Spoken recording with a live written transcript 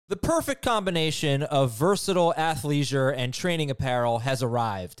The perfect combination of versatile athleisure and training apparel has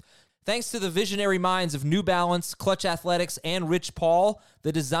arrived. Thanks to the visionary minds of New Balance, Clutch Athletics, and Rich Paul,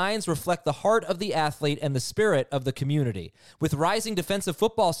 the designs reflect the heart of the athlete and the spirit of the community. With rising defensive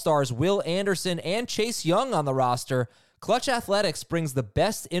football stars Will Anderson and Chase Young on the roster, Clutch Athletics brings the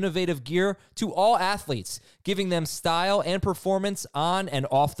best innovative gear to all athletes, giving them style and performance on and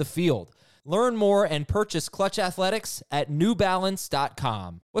off the field. Learn more and purchase Clutch Athletics at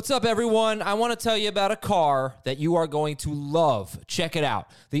newbalance.com. What's up, everyone? I want to tell you about a car that you are going to love. Check it out.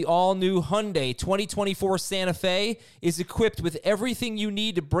 The all-new Hyundai 2024 Santa Fe is equipped with everything you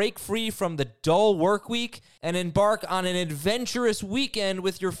need to break free from the dull work week and embark on an adventurous weekend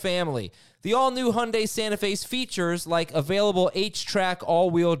with your family. The all-new Hyundai Santa Fe's features like available H-Track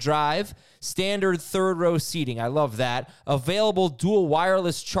all-wheel drive, standard third-row seating, I love that, available dual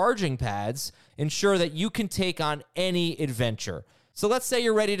wireless charging pads, ensure that you can take on any adventure. So let's say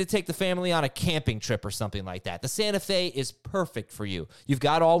you're ready to take the family on a camping trip or something like that. The Santa Fe is perfect for you. You've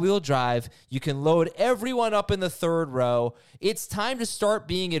got all-wheel drive. You can load everyone up in the third row. It's time to start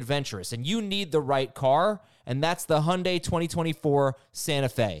being adventurous, and you need the right car, and that's the Hyundai 2024 Santa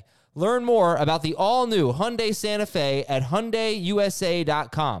Fe. Learn more about the all-new Hyundai Santa Fe at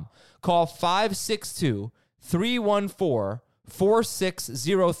HyundaiUSA.com. Call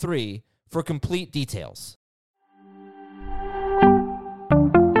 562-314-4603 for complete details.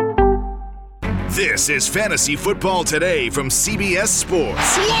 This is Fantasy Football Today from CBS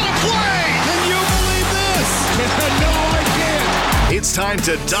Sports. What a play! Can you believe this? No, I can't. It's time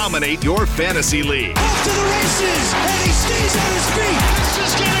to dominate your fantasy league. Off to the races, and he stays on his feet. This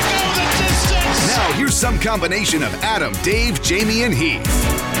is going to go the distance. Now, here's some combination of Adam, Dave, Jamie, and Heath.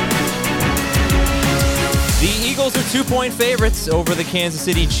 The Eagles are 2-point favorites over the Kansas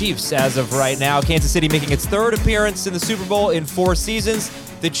City Chiefs as of right now. Kansas City making its third appearance in the Super Bowl in 4 seasons.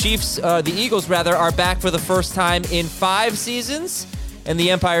 The Eagles are back for the first time in 5 seasons. And the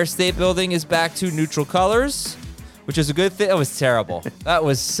Empire State Building is back to neutral colors, which is a good thing. That was terrible. That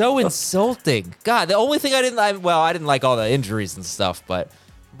was so insulting. God, the only thing I didn't like all the injuries and stuff, but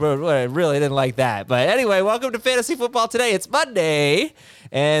I really didn't like that. But anyway, welcome to Fantasy Football Today. It's Monday,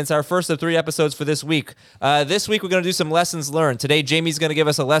 and it's our first of 3 episodes for this week. This week, we're going to do some lessons learned. Today, Jamie's going to give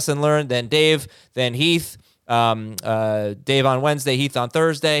us a lesson learned, then Dave, then Heath. Dave on Wednesday, Heath on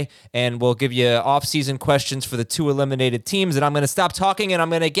Thursday, and we'll give you off-season questions for the 2 eliminated teams. And I'm going to stop talking, and I'm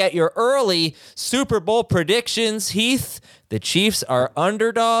going to get your early Super Bowl predictions. Heath, the Chiefs are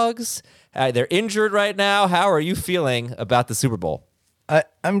underdogs. They're injured right now. How are you feeling about the Super Bowl?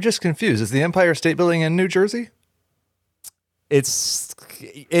 I'm just confused. Is the Empire State Building in New Jersey? It's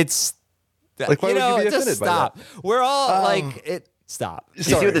like, why would you be offended by that? We're all stop. Did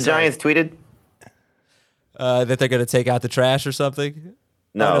you see what the Giants tweeted? That they're going to take out the trash or something?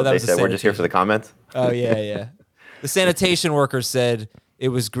 No, they said we're just here for the comments. Oh, yeah. The sanitation workers said it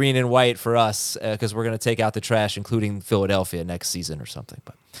was green and white for us because we're going to take out the trash, including Philadelphia next season or something.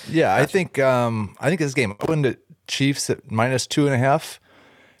 But yeah, I think this game opened at Chiefs at -2.5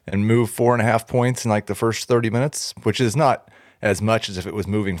 and moved 4.5 points in like the first 30 minutes, which is not as much as if it was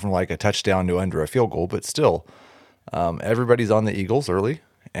moving from like a touchdown to under a field goal, but still, everybody's on the Eagles early.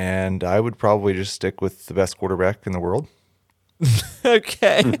 And I would probably just stick with the best quarterback in the world.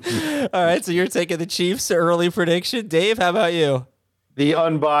 Okay. All right, so you're taking the Chiefs early prediction. Dave, how about you? The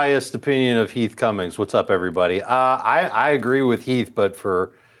unbiased opinion of Heath Cummings. What's up, everybody? I agree with Heath, but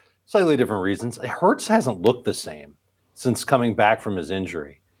for slightly different reasons. Hurts hasn't looked the same since coming back from his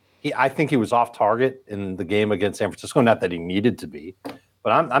injury. I think he was off target in the game against San Francisco. Not that he needed to be,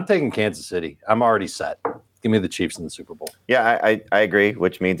 but I'm taking Kansas City. I'm already set. Give me the Chiefs in the Super Bowl. Yeah, I agree,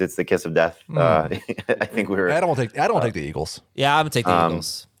 which means it's the kiss of death. I think we were. I don't take the Eagles. Yeah, I'm going to take the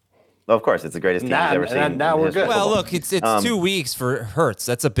Eagles. Well, of course, it's the greatest team he's ever seen. Now we're good. Well, look, it's 2 weeks for Hurts.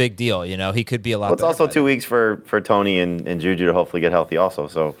 That's a big deal. You know, he could be a lot better. It's also 2 weeks for Tony and Juju to hopefully get healthy also.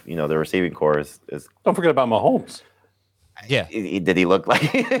 So, the receiving core is Don't forget about Mahomes. Yeah. Did he look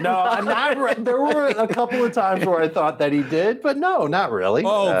like it? No, there were a couple of times where I thought that he did, but no, not really.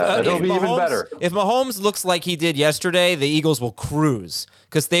 It'll be even better. If Mahomes looks like he did yesterday, the Eagles will cruise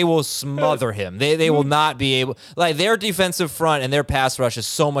because they will smother him. They will not be able, like, their defensive front and their pass rush is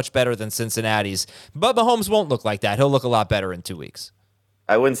so much better than Cincinnati's. But Mahomes won't look like that. He'll look a lot better in 2 weeks.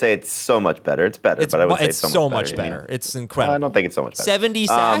 I wouldn't say it's so much better. It's better, but I would say it's so much better. It's incredible. I don't think it's so much better. 70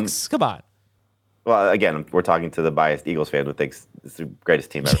 sacks? Come on. Well, again, we're talking to the biased Eagles fan who thinks it's the greatest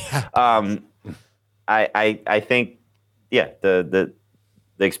team ever. I think, the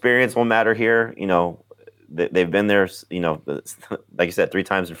experience will matter here. They've been there, like you said, 3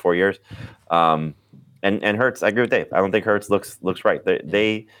 times in 4 years. And Hurts, I agree with Dave. I don't think Hurts looks right.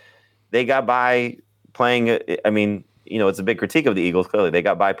 They got by playing. I mean, it's a big critique of the Eagles. Clearly, they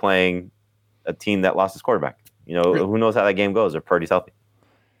got by playing a team that lost its quarterback. Who knows how that game goes if Purdy's healthy.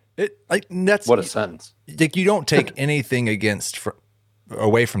 That's what a sentence. Like, you don't take anything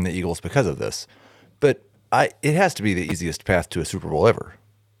away from the Eagles because of this, but it has to be the easiest path to a Super Bowl ever.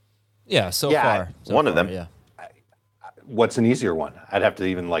 Yeah, so far. One of them. Yeah. What's an easier one? I'd have to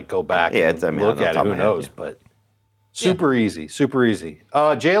even go back and I mean, look at it. Who knows? But super easy.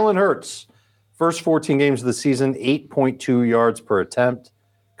 Jalen Hurts, first 14 games of the season, 8.2 yards per attempt,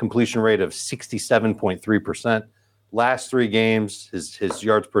 completion rate of 67.3%. Last 3 games, his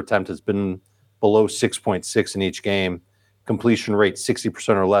yards per attempt has been below 6.6 in each game. Completion rate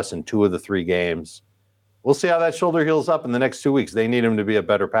 60% or less in 2 of the 3 games. We'll see how that shoulder heals up in the next 2 weeks. They need him to be a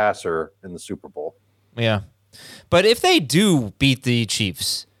better passer in the Super Bowl. Yeah. But if they do beat the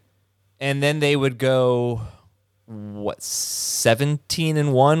Chiefs, and then they would go,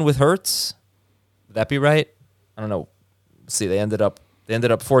 17-1 with Hurts? Would that be right? I don't know. Let's see, they ended up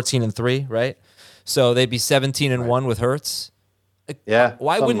 14-3, right? So they'd be 17-1 with Hurts. Yeah.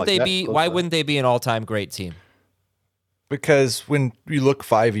 Why wouldn't they be? Why wouldn't they be an all-time great team? Because when you look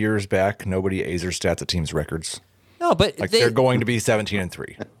 5 years back, nobody Azer stats a team's records. No, but they're going to be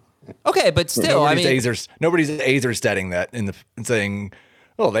 17-3. Okay, but still, nobody's Azer statting that and saying,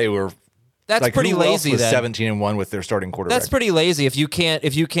 "Oh, they were." That's pretty lazy. Was then 17-1 with their starting quarterback. That's pretty lazy. If you can't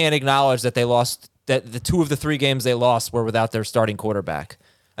acknowledge that they lost, that the 2 of the 3 games they lost were without their starting quarterback.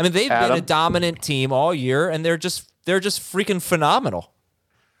 I mean, they've been a dominant team all year, and they're just freaking phenomenal.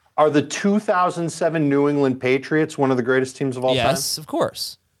 Are the 2007 New England Patriots one of the greatest teams of all time? Yes, of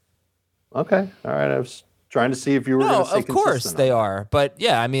course. Okay, all right. I was trying to see if you were going to say of course they are. But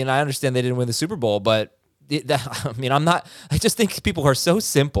yeah, I mean, I understand they didn't win the Super Bowl, but I just think people are so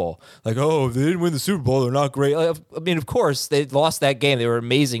simple. Like, oh, if they didn't win the Super Bowl, they're not great. I mean, of course, they lost that game. They were an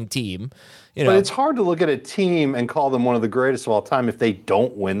amazing team. But it's hard to look at a team and call them one of the greatest of all time if they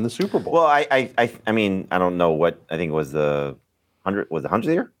don't win the Super Bowl. Well, I mean, I don't know what, I think it was the 100th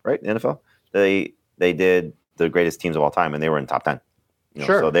year, right? In the NFL. They did the greatest teams of all time, and they were in top 10.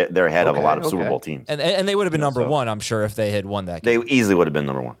 Sure. So they're ahead of a lot of Super Bowl teams. And they would have been number 1, I'm sure, if they had won that game. They easily would have been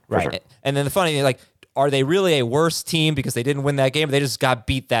number 1. Right. Sure. And then the funny thing, are they really a worse team because they didn't win that game? Or they just got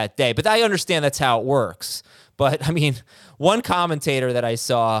beat that day. But I understand that's how it works. But, I mean, one commentator that I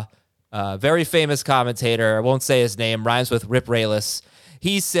saw, very famous commentator, I won't say his name, rhymes with Rip Raylis.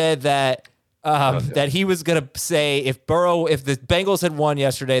 He said that that he was going to say if the Bengals had won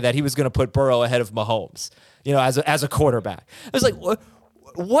yesterday, that he was going to put Burrow ahead of Mahomes, as a quarterback. I was like,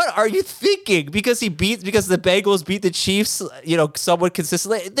 what are you thinking? Because the Bengals beat the Chiefs, somewhat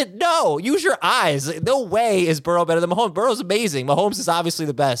consistently. No, use your eyes. No way is Burrow better than Mahomes. Burrow's amazing. Mahomes is obviously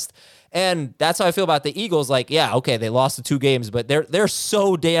the best. And that's how I feel about the Eagles. Like, yeah, okay, they lost the 2 games, but they're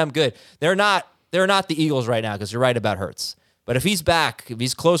so damn good. They're not the Eagles right now, because you're right about Hurts. But if he's back, if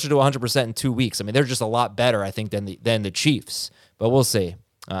he's closer to 100% in 2 weeks, I mean, they're just a lot better, I think, than the Chiefs. But we'll see.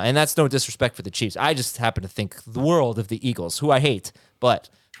 And that's no disrespect for the Chiefs. I just happen to think the world of the Eagles, who I hate, but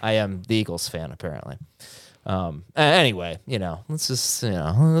I am the Eagles fan, apparently. Anyway, let's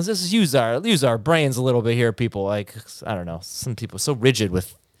just use our brains a little bit here, people. Like, I don't know, some people are so rigid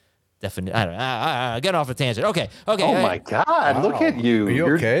with definition. I don't know. Get off a tangent. Okay. Oh my God! Wow. Look at you. Are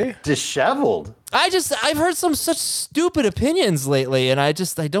you okay? You're disheveled. I've heard some such stupid opinions lately, and I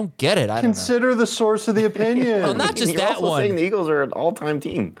don't get it. Consider the source of the opinion. Well, not just You're that also one. Saying the Eagles are an all-time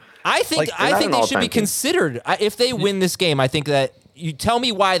team. I think they should be considered. If they win this game, I think that you tell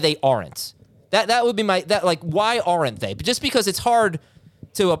me why they aren't. That would be why aren't they? But just because it's hard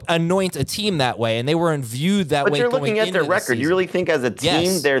to anoint a team that way, and they weren't viewed that way. But you're looking at their record. You really think as a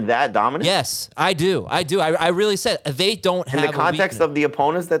team they're that dominant? Yes, I do. I really said they don't have. In the context of the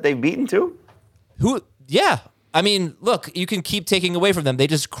opponents that they've beaten too? Who? Yeah. I mean, look, you can keep taking away from them. They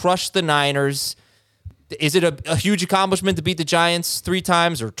just crushed the Niners. Is it a huge accomplishment to beat the Giants 3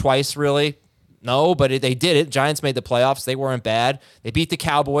 times or twice, really? No, but they did it. Giants made the playoffs. They weren't bad. They beat the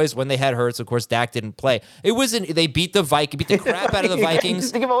Cowboys when they had Hurts. Of course, Dak didn't play. It wasn't. They beat the Vikings. Beat the crap out of the Vikings.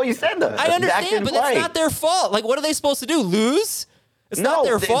 Just think about what you said, though. I understand, but that's not their fault. Like, what are they supposed to do? Lose? It's not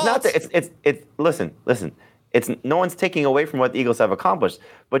their fault. Listen. It's no one's taking away from what the Eagles have accomplished,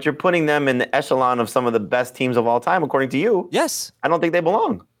 but you're putting them in the echelon of some of the best teams of all time, according to you. Yes. I don't think they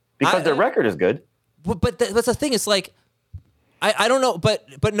belong because their record is good. But that's the thing. It's like, I don't know, but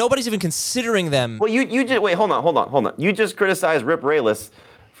nobody's even considering them. Well, you just wait. Hold on. You just criticized Rip Raylis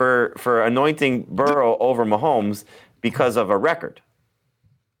for anointing Burrow over Mahomes because of a record.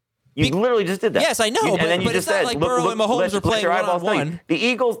 You literally just did that. Yes, I know. And then you but just it's not said, like Burrow and Mahomes are playing one-on-one. The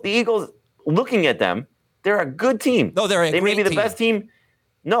Eagles, looking at them, They're a good team. No, they're a They may great be the team. best team.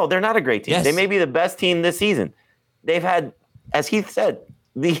 No, they're not a great team. Yes. They may be the best team this season. They've had, as Heath said,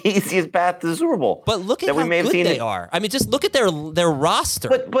 the easiest path to the Super Bowl. But look at that we how may have good seen they it. are. I mean, just look at their roster.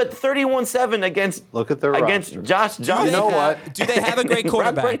 But 31-7 against Josh Johnson. You know what? Do they have a great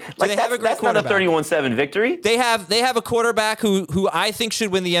quarterback? Do they have a great that's not a quarterback? 31-7 victory. They have a quarterback who I think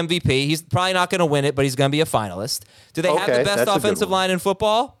should win the MVP. He's probably not going to win it, but he's going to be a finalist. Do they have Okay, the best that's a good offensive one. line in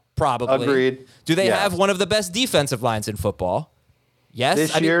football? Probably. Agreed. Do they Yes. have one of the best defensive lines in football? Yes.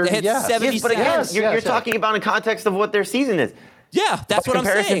 This I mean, year, they had yes. 70 Yes, but again, sacks. you're Yes. talking about in context of what their season is. Yeah, that's By what I'm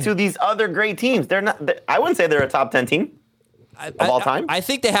comparison saying. to these other great teams, they're not. I wouldn't say they're a top 10 team of all time. I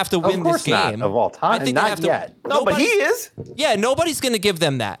think they have to win Of course this game. not of all time. I think Not they have to, yet. No, but he is. Yeah, nobody's going to give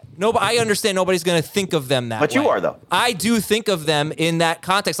them that. I understand nobody's going to think of them that But way. you are, though. I do think of them in that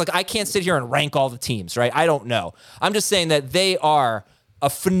context. Like, I can't sit here and rank all the teams, right? I don't know. I'm just saying that they are a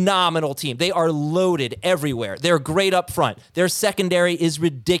phenomenal team. They are loaded everywhere. They're great up front. Their secondary is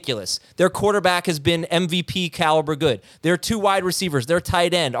ridiculous. Their quarterback has been MVP caliber good. Their two wide receivers, their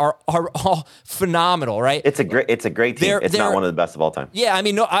tight end are all phenomenal, right? It's a great team. It's not one of the best of all time. Yeah, I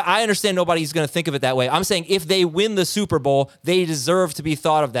mean, no, I understand nobody's going to think of it that way. I'm saying if they win the Super Bowl, they deserve to be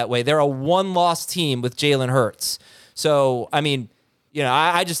thought of that way. They're a one-loss team with Jalen Hurts. So, I mean, you know,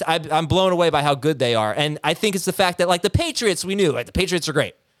 I'm blown away by how good they are. And I think it's the fact that, like, the Patriots, we knew, like, the Patriots are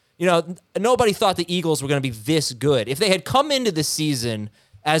great. You know, nobody thought the Eagles were going to be this good. If they had come into the season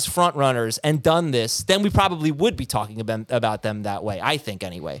as front runners and done this, then we probably would be talking about them that way, I think,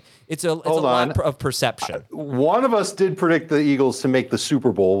 anyway. It's a lot of perception. One of us did predict the Eagles to make the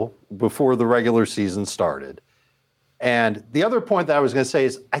Super Bowl before the regular season started. And the other point that I was going to say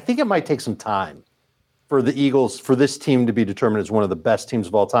is I think it might take some time for the Eagles, for this team to be determined as one of the best teams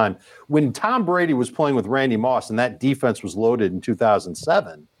of all time. When Tom Brady was playing with Randy Moss and that defense was loaded in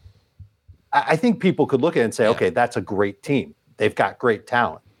 2007, I think people could look at it and say, okay, that's a great team. They've got great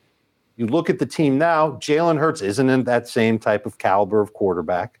talent. You look at the team now, Jalen Hurts isn't in that same type of caliber of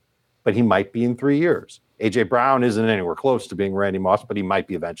quarterback, but he might be in 3 years. A.J. Brown isn't anywhere close to being Randy Moss, but he might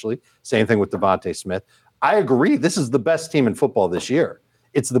be eventually. Same thing with Devontae Smith. I agree. This is the best team in football this year.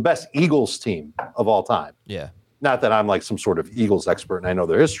 It's the best Eagles team of all time. Yeah. Not that I'm like some sort of Eagles expert and I know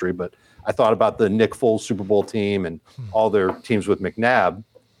their history, but I thought about the Nick Foles Super Bowl team and all their teams with McNabb.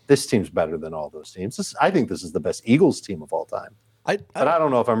 This team's better than all those teams. I think this is the best Eagles team of all time. But I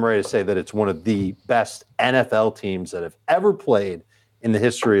don't know if I'm ready to say that it's one of the best NFL teams that have ever played in the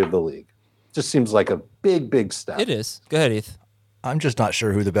history of the league. Just seems like a big, big step. It is. Go ahead, Heath. I'm just not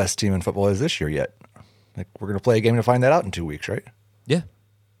sure who the best team in football is this year yet. Like, we're going to play a game to find that out in 2 weeks, right? Yeah.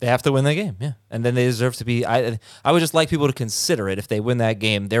 They have to win that game, yeah. And then they deserve to be I would just like people to consider it if they win that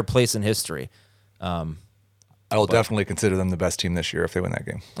game, their place in history. I will definitely consider them the best team this year if they win that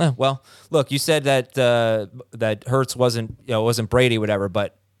game. Well, look, you said that that Hurts wasn't Brady, whatever,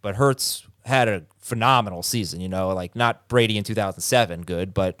 but Hurts had a phenomenal season. You know, like not Brady in 2007,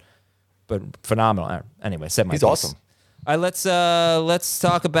 good, but phenomenal. Anyway, said my He's piece. awesome. All right, let's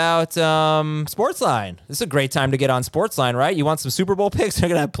talk about Sportsline. This is a great time to get on Sportsline, right? You want some Super Bowl picks? They're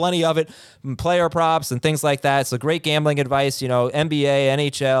gonna have plenty of it, and player props and things like that. It's a great gambling advice. You know, NBA,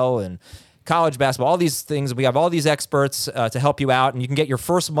 NHL, and college basketball, all these things. We have all these experts to help you out, and you can get your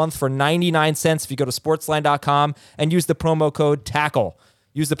first month for 99 cents if you go to sportsline.com and use the promo code TACKLE.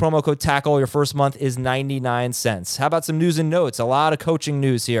 Use the promo code TACKLE. Your first month is 99 cents. How about some news and notes? A lot of coaching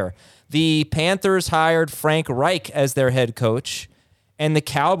news here. The Panthers hired Frank Reich as their head coach, and the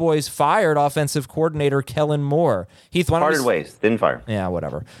Cowboys fired offensive coordinator Kellen Moore. Heath, why don't Parted ways. Didn't fire. Yeah,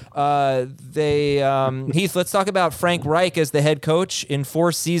 whatever. Heath, let's talk about Frank Reich as the head coach in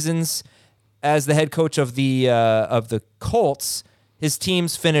 4 seasons as the head coach of the Colts. His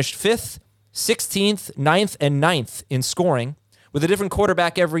teams finished 5th, 16th, 9th, and 9th in scoring, with a different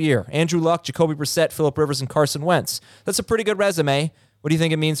quarterback every year. Andrew Luck, Jacoby Brissett, Phillip Rivers, and Carson Wentz. That's a pretty good resume. What do you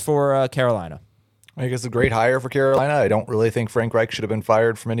think it means for Carolina? I think it's a great hire for Carolina. I don't really think Frank Reich should have been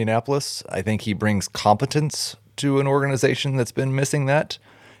fired from Indianapolis. I think he brings competence to an organization that's been missing that.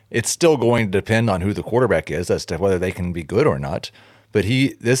 It's still going to depend on who the quarterback is as to whether they can be good or not. But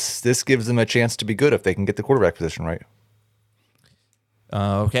this gives them a chance to be good if they can get the quarterback position right.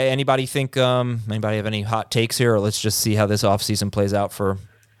 Okay. Anybody have any hot takes here, or let's just see how this offseason plays out for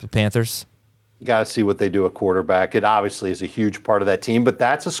the Panthers? You got to see what they do at quarterback. It obviously is a huge part of that team, but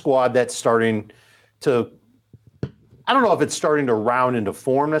that's a squad that's starting to, I don't know if it's starting to round into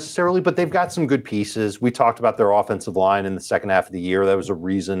form necessarily, but they've got some good pieces. We talked about their offensive line in the second half of the year. That was a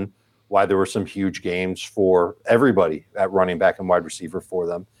reason why there were some huge games for everybody at running back and wide receiver for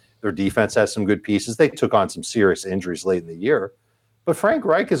them. Their defense has some good pieces. They took on some serious injuries late in the year, But Frank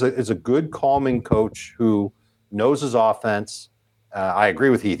Reich is a good calming coach who knows his offense. I agree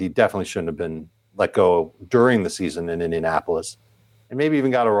with Heath. He definitely shouldn't have been let go during the season in Indianapolis, and maybe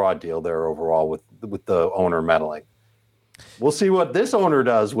even got a raw deal there overall with the owner meddling. We'll see what this owner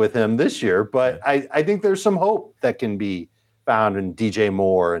does with him this year, but I think there's some hope that can be found in DJ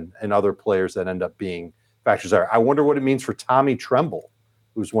Moore and other players that end up being factors there. I wonder what it means for Tommy Tremble,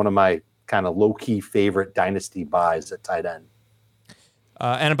 who's one of my kind of low-key favorite dynasty buys at tight end.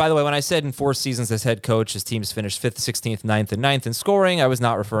 And by the way, when I said in 4 seasons as head coach, his teams finished 5th, 16th, 9th, and 9th in scoring, I was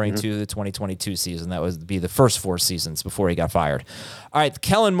not referring to the 2022 season. That would be the first 4 seasons before he got fired. All right,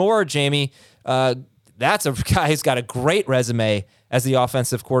 Kellen Moore, Jamie, that's a guy who's got a great resume as the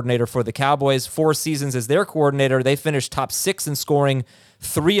offensive coordinator for the Cowboys. 4 seasons as their coordinator. They finished top 6 in scoring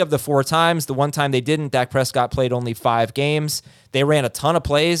 3 of the 4 times. The one time they didn't, Dak Prescott played only 5 games. They ran a ton of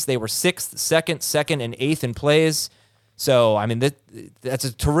plays. They were 6th, 2nd, and 8th in plays. So, I mean, that's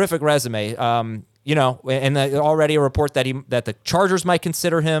a terrific resume. And already a report that the Chargers might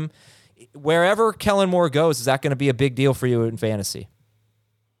consider him. Wherever Kellen Moore goes, is that going to be a big deal for you in fantasy?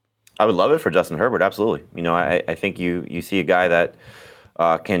 I would love it for Justin Herbert, absolutely. I think you see a guy that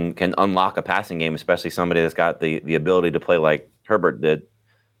can unlock a passing game, especially somebody that's got the ability to play like Herbert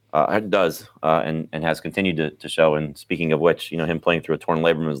does and has continued to show. And speaking of which, him playing through a torn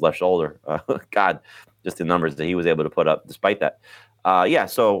labrum in his left shoulder, God, just the numbers that he was able to put up despite that.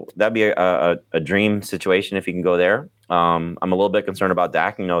 So that'd be a dream situation if he can go there. I'm a little bit concerned about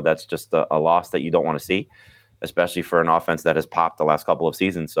Dak. That's just a loss that you don't want to see, especially for an offense that has popped the last couple of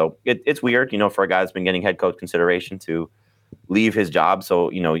seasons. So it's weird, for a guy that's been getting head coach consideration to leave his job.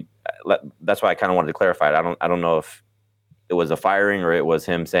 So, that's why I kind of wanted to clarify it. I don't know if it was a firing or it was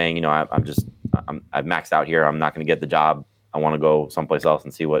him saying, I've maxed out here. I'm not going to get the job. I want to go someplace else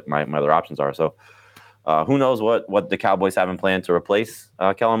and see what my other options are. So who knows what the Cowboys have in plan to replace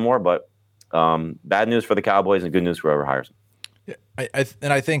Kellen Moore, but bad news for the Cowboys and good news for whoever hires him. Yeah,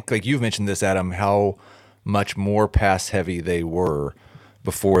 I think, like you've mentioned this, Adam, how much more pass heavy they were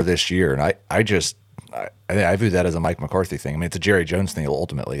before this year. And I view that as a Mike McCarthy thing. I mean, it's a Jerry Jones thing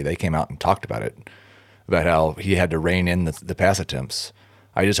ultimately. They came out and talked about it, about how he had to rein in the pass attempts.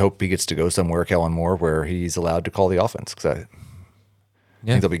 I just hope he gets to go somewhere, Kellen Moore, where he's allowed to call the offense, because I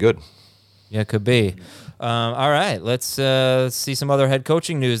think they'll be good. Yeah, it could be. All right, let's see some other head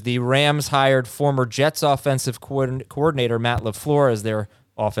coaching news. The Rams hired former Jets offensive coordinator Matt LaFleur as their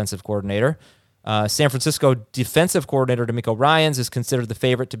offensive coordinator. San Francisco defensive coordinator DeMeco Ryans is considered the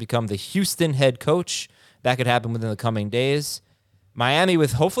favorite to become the Houston head coach. That could happen within the coming days. Miami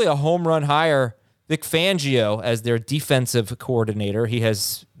with hopefully a home run hire, Vic Fangio as their defensive coordinator. He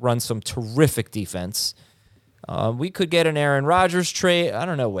has run some terrific defense. We could get an Aaron Rodgers trade. I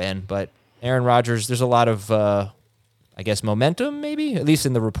don't know when, but Aaron Rodgers, there's a lot of, momentum maybe, at least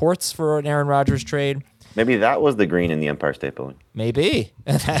in the reports for an Aaron Rodgers trade. Maybe that was the green in the Empire State Building. Maybe.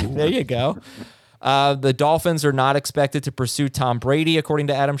 There you go. The Dolphins are not expected to pursue Tom Brady, according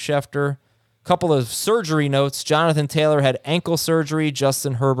to Adam Schefter. Couple of surgery notes. Jonathan Taylor had ankle surgery.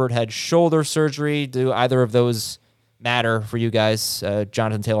 Justin Herbert had shoulder surgery. Do either of those matter for you guys?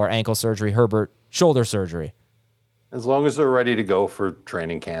 Jonathan Taylor, ankle surgery. Herbert, shoulder surgery. As long as they're ready to go for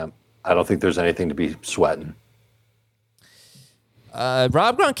training camp, I don't think there's anything to be sweating.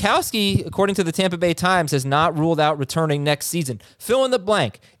 Rob Gronkowski, according to the Tampa Bay Times, has not ruled out returning next season. Fill in the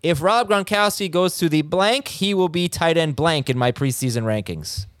blank. If Rob Gronkowski goes to the blank, he will be tight end blank in my preseason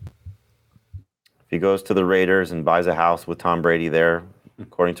rankings. If he goes to the Raiders and buys a house with Tom Brady there,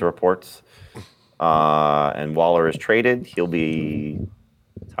 according to reports, and Waller is traded, he'll be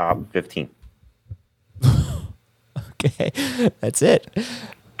top 15. Okay, that's it.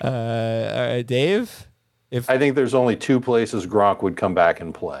 All right, Dave? I think there's only 2 places Gronk would come back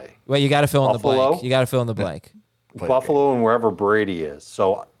and play. Well, you got to fill in the Buffalo? blank. You got to fill in the blank. Buffalo and wherever Brady is.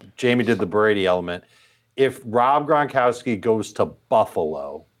 So Jamie did the Brady element. If Rob Gronkowski goes to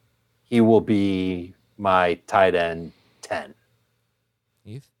Buffalo, he will be my tight end 10.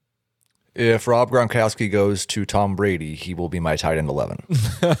 Heath? If Rob Gronkowski goes to Tom Brady, he will be my tight end 11.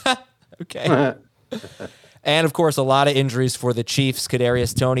 Okay. And, of course, a lot of injuries for the Chiefs.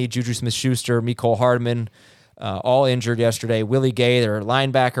 Kadarius Toney, Juju Smith-Schuster, Mecole Hardman, all injured yesterday. Willie Gay, their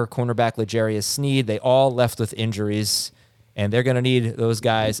linebacker, cornerback L'Jarius Sneed, they all left with injuries. And they're going to need those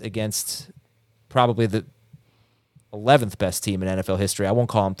guys against probably the 11th best team in NFL history. I won't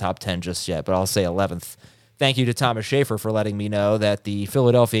call them top 10 just yet, but I'll say 11th. Thank you to Thomas Schaefer for letting me know that the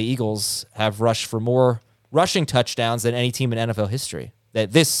Philadelphia Eagles have rushed for more rushing touchdowns than any team in NFL history.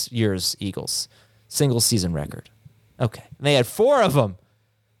 That this year's Eagles. Single season record. Okay. And they had 4 of them.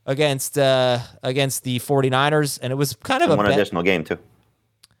 against the 49ers, and it was kind of one additional game too.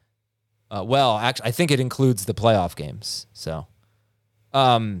 Well, actually, I think it includes the playoff games. So,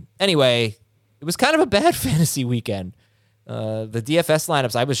 anyway, it was kind of a bad fantasy weekend. The DFS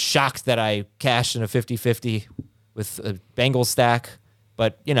lineups, I was shocked that I cashed in a 50-50 with a Bengals stack,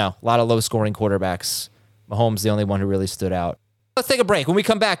 but, a lot of low-scoring quarterbacks. Mahomes, the only one who really stood out. Let's take a break. When we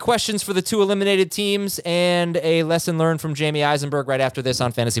come back, questions for the 2 eliminated teams and a lesson learned from Jamie Eisenberg right after this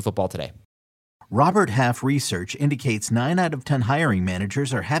on Fantasy Football Today. Robert Half research indicates 9 out of 10 hiring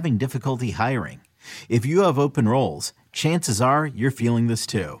managers are having difficulty hiring. If you have open roles, chances are you're feeling this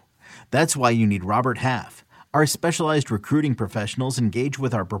too. That's why you need Robert Half. Our specialized recruiting professionals engage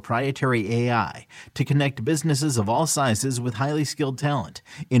with our proprietary AI to connect businesses of all sizes with highly skilled talent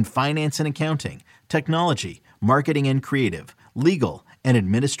in finance and accounting, technology, marketing and creative, legal, and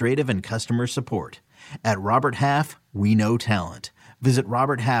administrative and customer support. At Robert Half, we know talent. Visit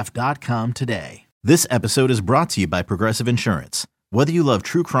roberthalf.com today. This episode is brought to you by Progressive Insurance. Whether you love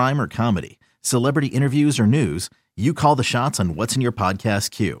true crime or comedy, celebrity interviews or news, you call the shots on what's in your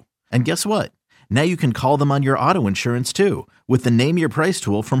podcast queue. And guess what? Now you can call them on your auto insurance too with the Name Your Price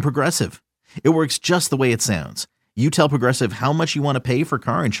tool from Progressive. It works just the way it sounds. You tell Progressive how much you want to pay for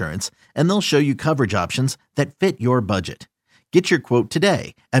car insurance, and they'll show you coverage options that fit your budget. Get your quote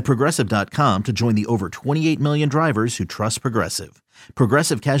today at Progressive.com to join the over 28 million drivers who trust Progressive.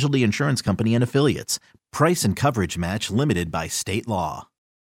 Progressive Casualty Insurance Company and Affiliates. Price and coverage match limited by state law.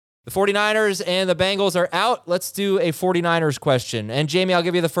 The 49ers and the Bengals are out. Let's do a 49ers question. And Jamie, I'll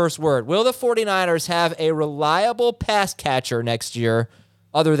give you the first word. Will the 49ers have a reliable pass catcher next year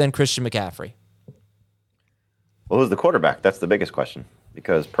other than Christian McCaffrey? Well, who's the quarterback? That's the biggest question.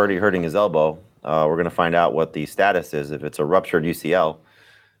 Because Purdy hurting his elbow, we're going to find out what the status is. If it's a ruptured UCL,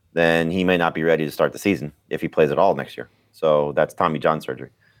 then he may not be ready to start the season if he plays at all next year. So that's Tommy John surgery.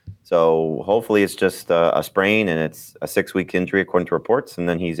 So hopefully it's just a sprain and it's a 6-week injury according to reports, and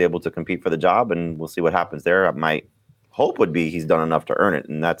then he's able to compete for the job, and we'll see what happens there. My hope would be he's done enough to earn it,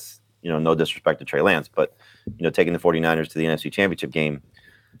 and that's, no disrespect to Trey Lance, but, taking the 49ers to the NFC Championship game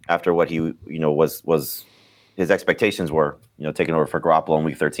after what he, was his expectations were, taking over for Garoppolo in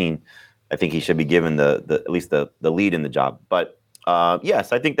Week 13, I think he should be given the at least the lead in the job. But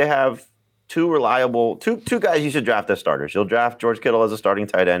yes, I think they have two reliable two guys you should draft as starters. You'll draft George Kittle as a starting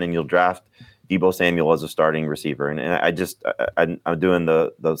tight end, and you'll draft Deebo Samuel as a starting receiver. And I'm doing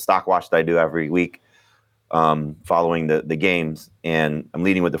the stock watch that I do every week, following the games, and I'm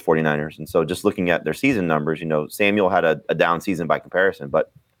leading with the 49ers. And so just looking at their season numbers, Samuel had a down season by comparison,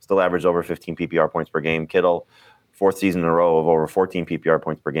 but still averaged over 15 PPR points per game. Kittle, 4th season in a row of over 14 PPR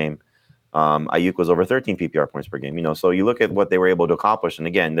points per game. Ayuk was over 13 PPR points per game. So you look at what they were able to accomplish, and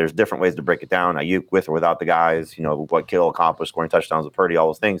again, there's different ways to break it down. Ayuk with or without the guys, what Kittle accomplished, scoring touchdowns with Purdy, all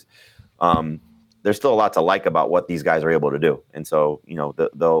those things. There's still a lot to like about what these guys are able to do, and so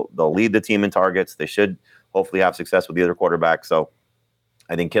they'll lead the team in targets. They should hopefully have success with the other quarterback. So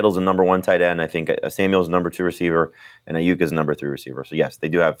I think Kittle's a number 1 tight end. I think Samuel's number 2 receiver, and Ayuk is number 3 receiver. So yes, they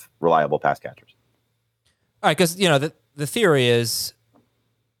do have reliable pass catchers. All right, because the theory is,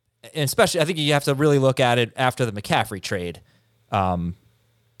 and especially I think you have to really look at it after the McCaffrey trade.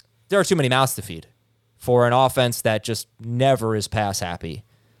 There are too many mouths to feed for an offense that just never is pass happy.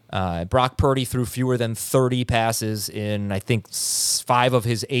 Brock Purdy threw fewer than 30 passes in, I think, 5 of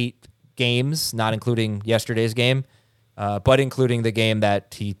his 8 games, not including yesterday's game, but including the game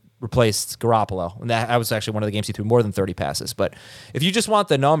that he replaced Garoppolo. And that was actually one of the games he threw more than 30 passes. But if you just want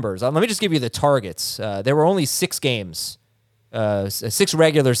the numbers, let me just give you the targets. There were only 6 games, 6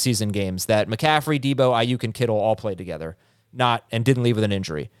 regular season games that McCaffrey, Deebo, Ayuk, and Kittle all played together, and didn't leave with an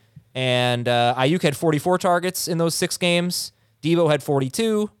injury. And Ayuk had 44 targets in those 6 games. Deebo had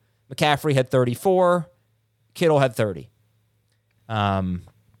 42. McCaffrey had 34. Kittle had 30.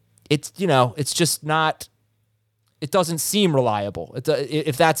 It's just not. It doesn't seem reliable.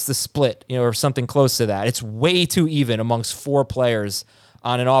 If that's the split, or something close to that, it's way too even amongst 4 players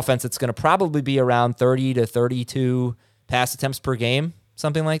on an offense that's going to probably be around 30 to 32 pass attempts per game,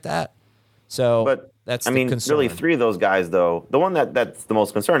 something like that. So, but that's concern. Really 3 of those guys, though, the one that's the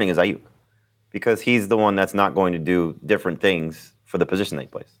most concerning is Ayuk, because he's the one that's not going to do different things for the position they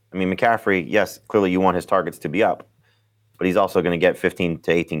plays. McCaffrey, yes, clearly you want his targets to be up, but he's also going to get 15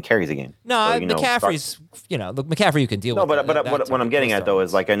 to 18 carries a game. No, so, McCaffrey's, McCaffrey you can deal with. No, but what I'm getting at, though,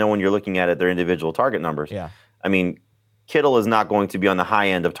 is I know when you're looking at their individual target numbers. Yeah. Kittle is not going to be on the high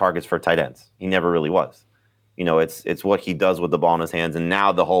end of targets for tight ends. He never really was. It's what he does with the ball in his hands, and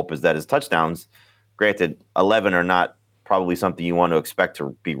now the hope is that his touchdowns, granted, 11 are not probably something you want to expect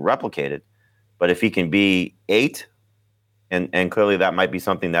to be replicated, but if he can be 8 and clearly that might be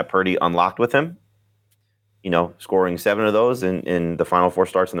something that Purdy unlocked with him. Scoring 7 of those in the final 4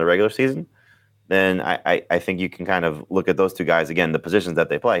 starts in the regular season. Then I think you can kind of look at those two guys again, the positions that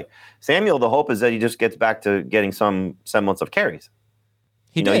they play. Samuel, the hope is that he just gets back to getting some semblance of carries.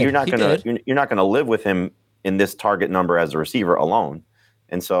 You're not gonna live with him in this target number as a receiver alone.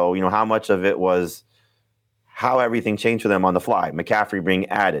 And so, how much of it was how everything changed for them on the fly. McCaffrey being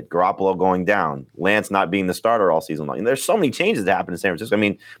added, Garoppolo going down, Lance not being the starter all season long. And there's so many changes that happen in San Francisco. I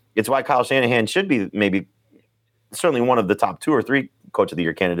mean, it's why Kyle Shanahan should be maybe certainly one of the top 2 or 3 Coach of the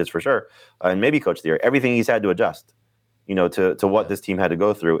Year candidates for sure, and maybe Coach of the Year. Everything he's had to adjust, to what this team had to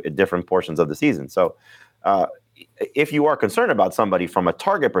go through at different portions of the season. So if you are concerned about somebody from a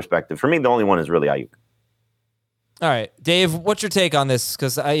target perspective, for me, the only one is really Ayuk. All right, Dave, what's your take on this?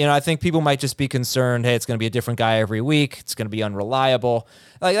 Because I think people might just be concerned. Hey, it's going to be a different guy every week. It's going to be unreliable.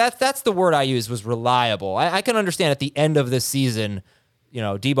 Like that's the word I used, was reliable. I can understand at the end of this season,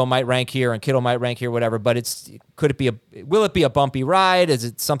 Debo might rank here and Kittle might rank here, whatever. But will it be a bumpy ride? Is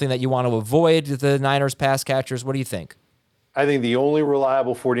it something that you want to avoid, the Niners pass catchers? What do you think? I think the only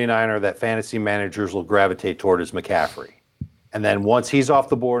reliable 49er that fantasy managers will gravitate toward is McCaffrey. And then once he's off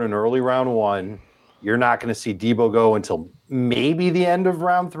the board in early round 1, you're not going to see Debo go until maybe the end of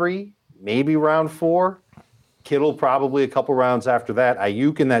round 3, maybe round 4. Kittle probably a couple rounds after that.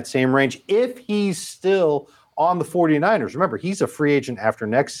 Ayuk in that same range, if he's still on the 49ers. Remember, he's a free agent after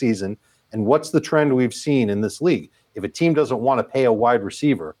next season. And what's the trend we've seen in this league? If a team doesn't want to pay a wide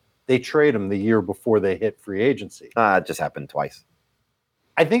receiver, they trade him the year before they hit free agency. It just happened twice.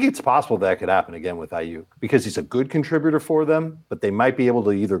 I think it's possible that could happen again with Ayuk because he's a good contributor for them, but they might be able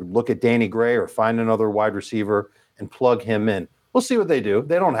to either look at Danny Gray or find another wide receiver and plug him in. We'll see what they do.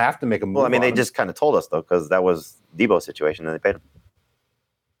 They don't have to make a move. Well, they just kind of told us, though, because that was Debo's situation, and they paid him.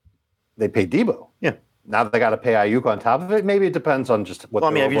 They paid Debo. Yeah. Now that they got to pay Ayuk on top of it, maybe it depends on just what.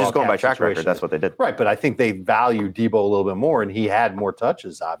 Well, if you're just going by track record, that's what they did. Right, but I think they value Debo a little bit more, and he had more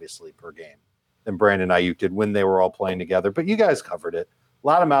touches, obviously, per game than Brandon Ayuk did when they were all playing together. But you guys covered it. A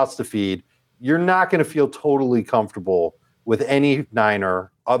lot of mouths to feed. You're not going to feel totally comfortable with any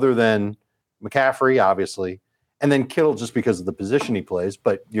Niner other than McCaffrey, obviously, and then Kittle just because of the position he plays.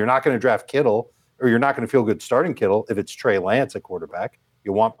 But you're not going to draft Kittle, or you're not going to feel good starting Kittle if it's Trey Lance at quarterback.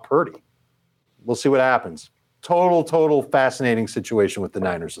 You want Purdy. We'll see what happens. Total fascinating situation with the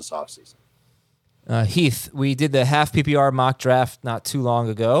Niners this offseason. Heath, we did the half PPR mock draft not too long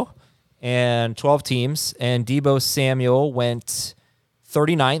ago, and 12 teams, and Debo Samuel went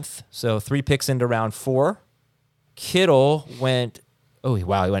 39th, so 3 picks into round 4. Kittle went, he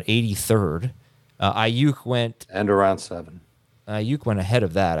went 83rd. Ayuk went... End of round 7. Ayuk went ahead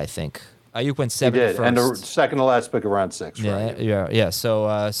of that, I think. Ayuk went 71st. He did, and second to last pick of round 6, right? Yeah. So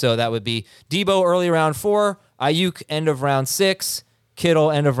that would be Debo early round 4, Ayuk end of round 6, Kittle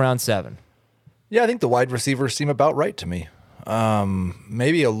end of round 7. Yeah, I think the wide receivers seem about right to me.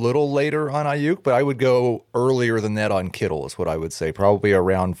 Maybe a little later on Ayuk, but I would go earlier than that on Kittle is what I would say. Probably a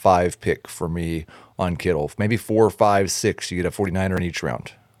round 5 pick for me on Kittle. Maybe 4, 5, 6. You get a 49er in each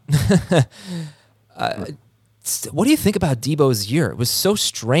round. What do you think about Debo's year? It was so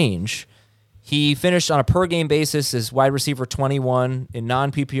strange. He finished on a per-game basis as wide receiver 21 in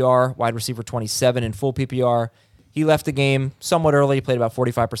non-PPR, wide receiver 27 in full PPR. He left the game somewhat early. He played about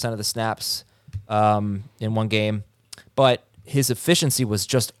 45% of the snaps in one game. But his efficiency was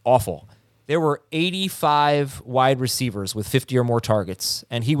just awful. There were 85 wide receivers with 50 or more targets,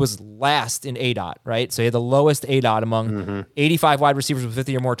 and he was last in ADOT, right? So he had the lowest ADOT among 85 wide receivers with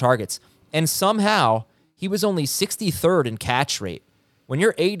 50 or more targets. And somehow, he was only 63rd in catch rate. When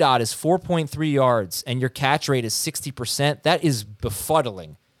your ADOT is 4.3 yards and your catch rate is 60%, that is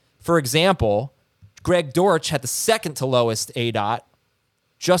befuddling. For example, Greg Dortch had the second to lowest ADOT,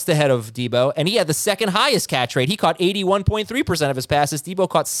 just ahead of Debo, and he had the second highest catch rate. He caught 81.3% of his passes. Debo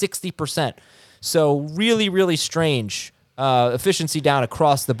caught 60%. So really, really strange efficiency down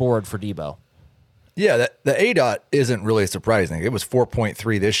across the board for Debo. Yeah, the ADOT isn't really surprising. It was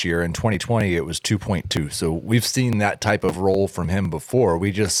 4.3 this year. In 2020, it was 2.2. So we've seen that type of role from him before.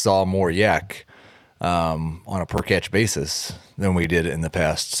 We just saw more yak on a per-catch basis than we did in the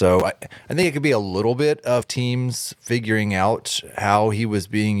past. So I think it could be a little bit of teams figuring out how he was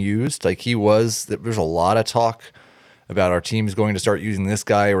being used. Like there's a lot of talk about our teams going to start using this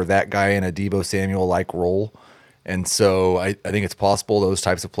guy or that guy in a Debo Samuel-like role. And so I think it's possible those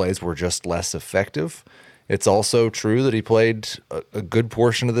types of plays were just less effective. It's also true that he played a good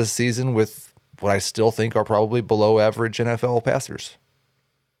portion of this season with what I still think are probably below average NFL passers.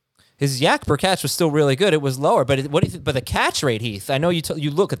 His yak per catch was still really good. It was lower, but what do you think? But the catch rate, Heath, I know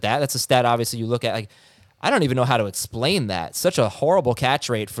you look at that. That's a stat, obviously, you look at. Like, I don't even know how to explain that. Such a horrible catch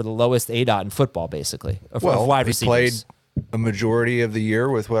rate for the lowest ADOT in football, basically. Of wide he receivers. played a majority of the year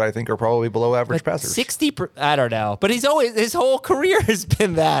with what I think are probably below average passers. 60, I don't know. But his whole career has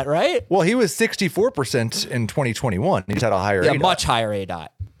been that, right? Well, he was 64% in 2021. He just had a higher ADOT. Much higher ADOT.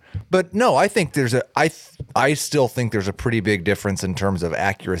 But no, I think I still think there's a pretty big difference in terms of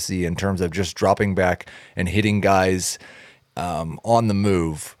accuracy, in terms of just dropping back and hitting guys on the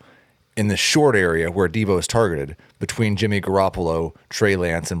move in the short area where Debo is targeted between Jimmy Garoppolo, Trey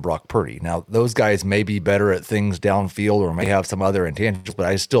Lance, and Brock Purdy. Now, those guys may be better at things downfield or may have some other intangibles, but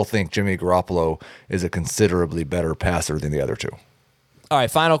I still think Jimmy Garoppolo is a considerably better passer than the other two. All right,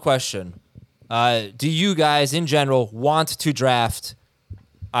 final question. Do you guys, in general, want to draft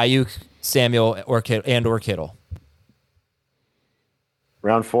Ayuk, Samuel, or Kittle?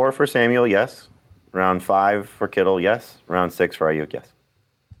 Round 4 for Samuel, yes. Round 5 for Kittle, yes. Round 6 for Ayuk, yes.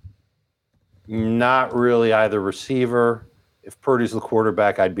 Not really either receiver. If Purdy's the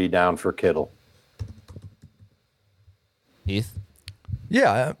quarterback, I'd be down for Kittle. Heath?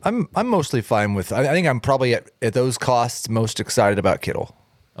 Yeah, I'm mostly fine with. I think I'm probably at those costs most excited about Kittle.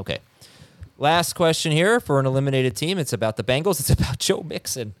 Okay. Last question here for an eliminated team. It's about the Bengals. It's about Joe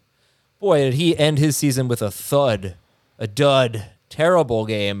Mixon. Boy, did he end his season with a dud. Terrible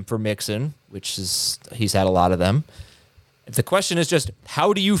game for Mixon, he's had a lot of them. The question is just,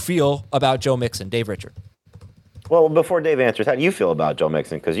 how do you feel about Joe Mixon, Dave Richard? Well, before Dave answers, how do you feel about Joe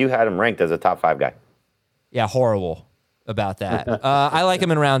Mixon? Because you had him ranked as a top 5 guy. Yeah, horrible about that. I like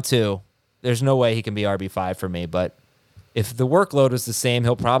him in round 2. There's no way he can be RB5 for me, but if the workload is the same,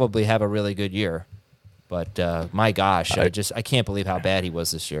 he'll probably have a really good year. But my gosh, I can't believe how bad he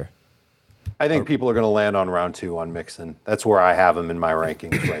was this year. I think people are going to land on round 2 on Mixon. That's where I have him in my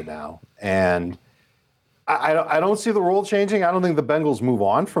rankings right now. And I don't see the role changing. I don't think the Bengals move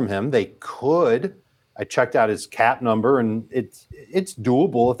on from him. They could. I checked out his cap number, and it's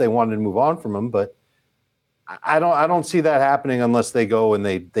doable if they wanted to move on from him. But I don't see that happening unless they go and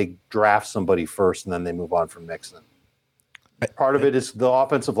they draft somebody first and then they move on from Mixon. Part of it is the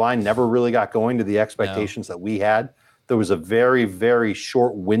offensive line never really got going to the expectations that we had. There was a very, very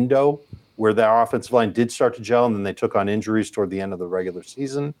short window where their offensive line did start to gel, and then they took on injuries toward the end of the regular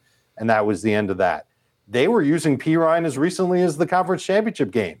season, and that was the end of that. They were using Pirine as recently as the conference championship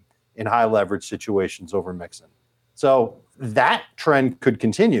game in high leverage situations over Mixon. So that trend could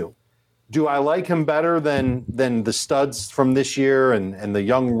continue. Do I like him better than the studs from this year and the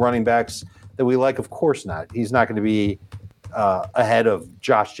young running backs that we like? Of course not. He's not going to be ahead of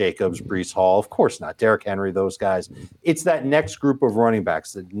Josh Jacobs, Breece Hall. Of course not. Derrick Henry, those guys. It's that next group of running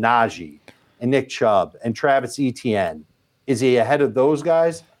backs, that Najee and Nick Chubb and Travis Etienne. Is he ahead of those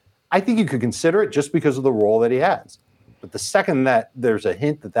guys? I think you could consider it just because of the role that he has. But the second that there's a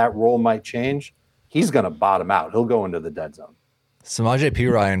hint that role might change, he's going to bottom out. He'll go into the dead zone. Samaje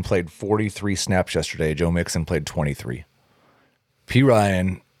Perine played 43 snaps yesterday. Joe Mixon played 23.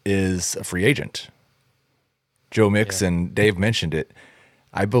 Perine is a free agent. Joe Mixon, Dave mentioned it.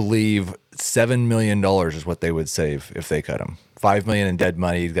 I believe $7 million is what they would save if they cut him. $5 million in dead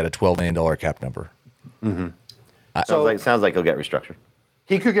money. He's got a $12 million cap number. Mm-hmm. Sounds like he'll get restructured.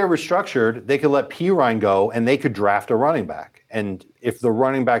 He could get restructured. They could let Pirine go, and they could draft a running back. And if the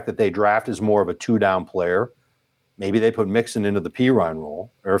running back that they draft is more of a 2-down player, maybe they put Mixon into the Pirine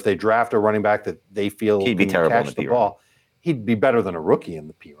role. Or if they draft a running back that they feel he'd be terrible catch the ball, he'd be better than a rookie in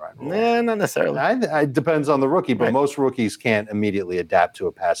the Pirine role. Nah, not necessarily. It depends on the rookie, but most rookies can't immediately adapt to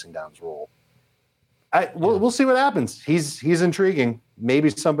a passing downs role. We'll see what happens. He's intriguing. Maybe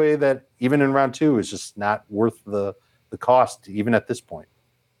somebody that even in round 2 is just not worth the cost, even at this point.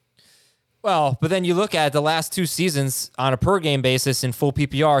 Well, but then you look at the last 2 seasons on a per game basis in full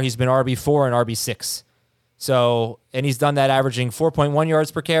PPR, he's been RB4 and RB6. So, and he's done that averaging 4.1 yards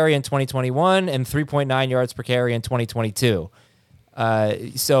per carry in 2021 and 3.9 yards per carry in 2022.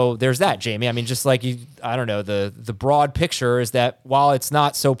 So there's that, Jamie. I mean, just like the broad picture is that while it's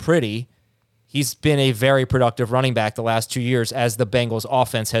not so pretty, he's been a very productive running back the last 2 years as the Bengals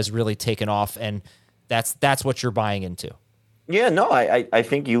offense has really taken off, and that's what you're buying into. Yeah, no, I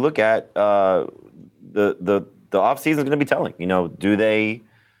think you look at the offseason is going to be telling. Do they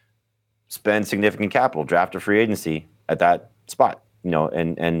spend significant capital, draft a free agency at that spot?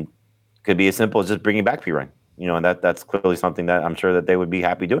 And could be as simple as just bringing back Pirine. And that's clearly something that I'm sure that they would be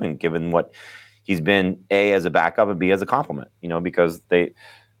happy doing, given what he's been, A, as a backup, and B, as a compliment. Because they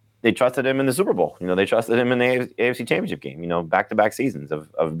trusted him in the Super Bowl. They trusted him in the AFC Championship game. Back-to-back seasons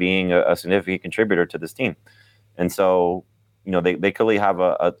of being a significant contributor to this team, and so. They clearly have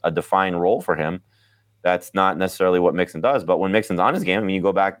a defined role for him. That's not necessarily what Mixon does. But when Mixon's on his game, I mean, you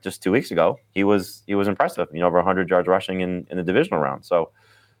go back just 2 weeks ago, he was impressive. Over 100 yards rushing in the divisional round. So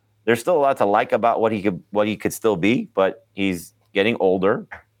there's still a lot to like about what he could still be, but he's getting older.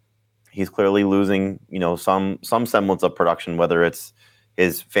 He's clearly losing, some semblance of production, whether it's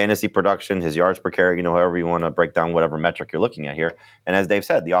his fantasy production, his yards per carry, however you want to break down whatever metric you're looking at here. And as Dave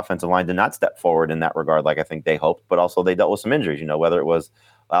said, the offensive line did not step forward in that regard like I think they hoped, but also they dealt with some injuries, whether it was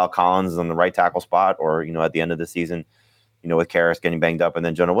Lyle Collins on the right tackle spot or, at the end of the season, with Karras getting banged up and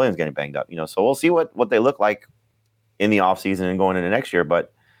then Jonah Williams getting banged up. So we'll see what they look like in the offseason and going into next year,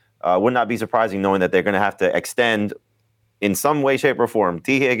 but would not be surprising knowing that they're going to have to extend in some way, shape, or form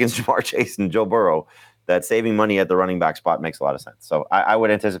T. Higgins, Ja'Marr Chase, and Joe Burrow. That saving money at the running back spot makes a lot of sense. So I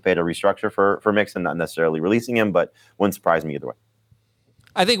would anticipate a restructure for Mixon, not necessarily releasing him, but wouldn't surprise me either way.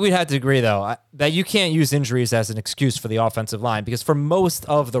 I think we'd have to agree, though, that you can't use injuries as an excuse for the offensive line because for most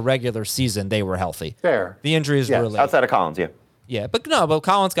of the regular season, they were healthy. Fair. The injuries were late. Outside of Collins, yeah. Yeah, but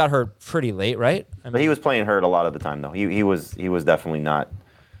Collins got hurt pretty late, right? But he was playing hurt a lot of the time, though. He was definitely not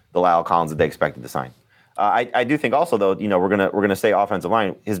the Lyle Collins that they expected to sign. I do think also, though, we're gonna say offensive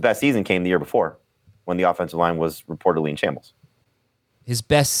line. His best season came the year before, when the offensive line was reportedly in shambles. His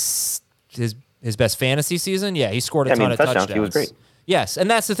best fantasy season, yeah, he scored a ton of touchdowns. He was great. Yes, and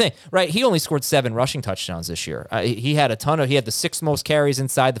that's the thing, right? He only scored 7 rushing touchdowns this year. He had the 6th most carries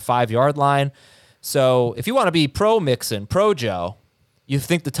inside the 5-yard line. So if you want to be pro Mixon, pro Joe, you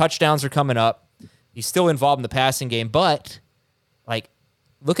think the touchdowns are coming up. He's still involved in the passing game, but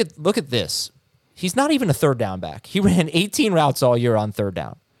look at this. He's not even a third down back. He ran 18 routes all year on third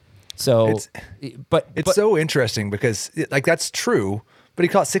down. So, it's so interesting because that's true, but he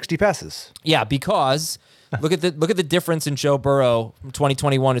caught 60 passes. Yeah, because look at the difference in Joe Burrow from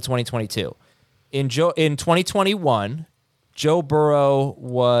 2021 to 2022. In 2021, Joe Burrow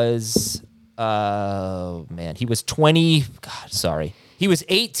was he was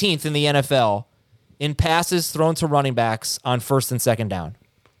 18th in the NFL in passes thrown to running backs on first and second down.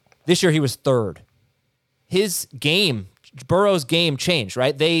 This year he was 3rd. Burrow's game changed,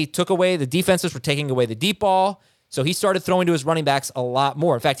 right? The defenses were taking away the deep ball, so he started throwing to his running backs a lot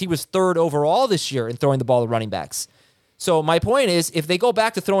more. In fact, he was 3rd overall this year in throwing the ball to running backs. So my point is, if they go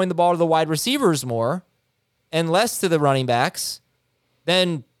back to throwing the ball to the wide receivers more and less to the running backs,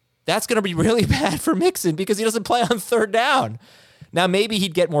 then that's going to be really bad for Mixon because he doesn't play on third down. Now, maybe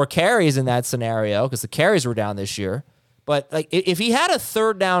he'd get more carries in that scenario because the carries were down this year. But if he had a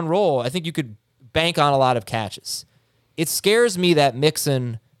third down role, I think you could bank on a lot of catches. It scares me that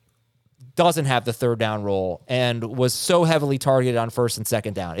Mixon doesn't have the third down role and was so heavily targeted on first and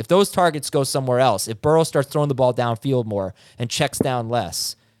second down. If those targets go somewhere else, if Burrow starts throwing the ball downfield more and checks down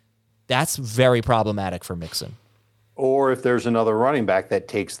less, that's very problematic for Mixon. Or if there's another running back that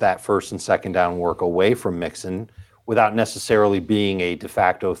takes that first and second down work away from Mixon without necessarily being a de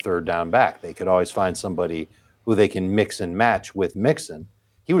facto third down back. They could always find somebody who they can mix and match with Mixon.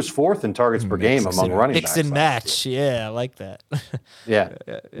 He was 4th in targets per game among running backs. Mix and match. Yeah, I like that. Yeah.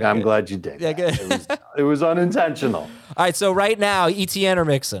 I'm glad you did. Yeah, good. It was unintentional. All right, so right now, Etienne or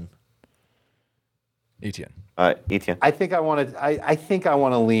Mixon? Etienne. Etienne. I think I want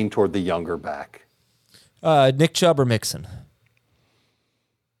to lean toward the younger back. Nick Chubb or Mixon?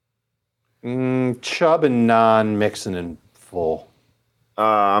 Chubb and non-Mixon in full.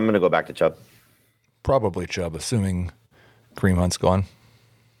 I'm going to go back to Chubb. Probably Chubb, assuming Kareem Hunt's gone.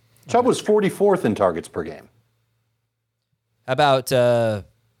 Chubb was 44th in targets per game. How about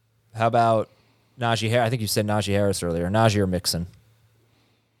Najee Harris? I think you said Najee Harris earlier. Najee or Mixon?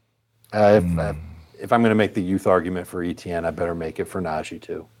 If I'm going to make the youth argument for Etienne, I better make it for Najee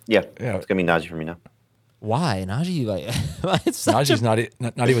too. Yeah. It's going to be Najee for me now. Why? Najee, Najee's not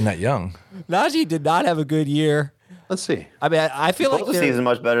even that young. Najee did not have a good year. Let's see. I mean, I feel like the season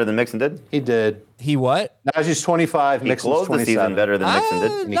much better than Mixon did. He did. He what? Najee's 25. Mixon's closed 27. the season better than Mixon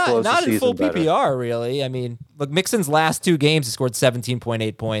did. Not in full PPR, really. I mean, look, Mixon's last 2 games, he scored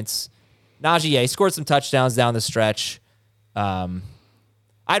 17.8 points. Najee, he scored some touchdowns down the stretch. Look,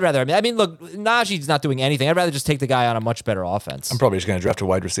 Najee's not doing anything. I'd rather just take the guy on a much better offense. I'm probably just going to draft a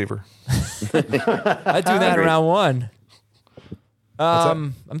wide receiver. I'd do that in round 1.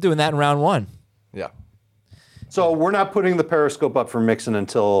 I'm doing that in round 1. Yeah. So we're not putting the Periscope up for Mixon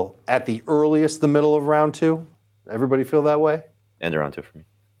until at the earliest the middle of round 2? Everybody feel that way? End of round 2 for me.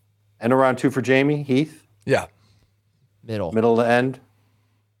 End of round 2 for Jamie, Heath? Yeah. Middle to end?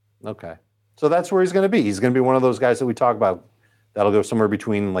 Okay. So that's where he's going to be. He's going to be one of those guys that we talk about. That'll go somewhere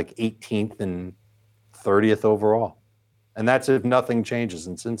between 18th and 30th overall. And that's if nothing changes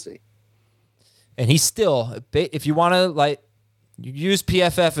in Cincy. And he's still, if you want to, you use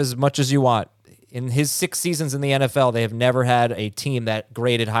PFF as much as you want. in his 6 seasons in the NFL, they have never had a team that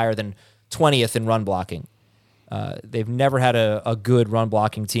graded higher than 20th in run blocking. They've never had a good run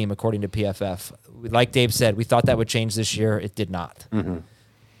blocking team, according to PFF. Like Dave said, we thought that would change this year. It did not. Mm-hmm.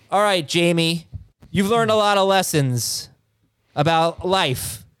 All right, Jamie, you've learned a lot of lessons about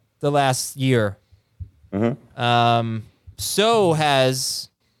life the last year. Mm-hmm. So has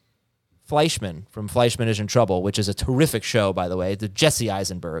Fleischman from Fleischman is in Trouble, which is a terrific show, by the way. The Jesse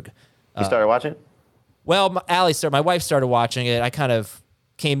Eisenberg. You started watching? Well, my wife started watching it. I kind of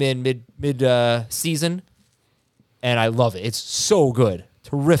came in mid season, and I love it. It's so good.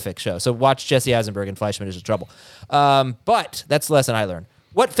 Terrific show. So watch Jesse Eisenberg and Fleischman is in Trouble. But that's the lesson I learned.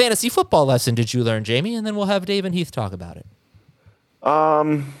 What fantasy football lesson did you learn, Jamie? And then we'll have Dave and Heath talk about it.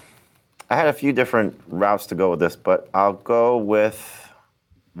 I had a few different routes to go with this, but I'll go with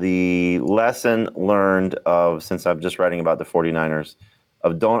the lesson learned of, since I'm just writing about the 49ers,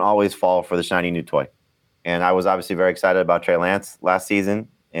 of don't always fall for the shiny new toy. And I was obviously very excited about Trey Lance last season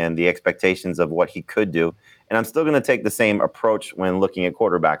and the expectations of what he could do. And I'm still going to take the same approach when looking at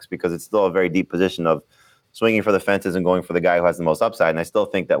quarterbacks, because it's still a very deep position of swinging for the fences and going for the guy who has the most upside. And I still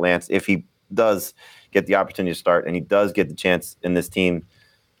think that Lance, if he does get the opportunity to start and he does get the chance in this team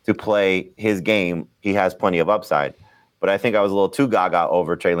to play his game, he has plenty of upside. But I think I was a little too gaga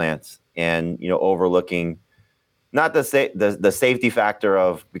over Trey Lance and, overlooking not the safety factor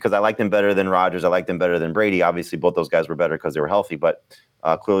of, because I liked him better than Rodgers, I liked him better than Brady. Obviously, both those guys were better because they were healthy, but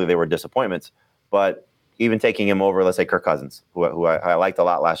clearly they were disappointments. But even taking him over, let's say, Kirk Cousins, who I liked a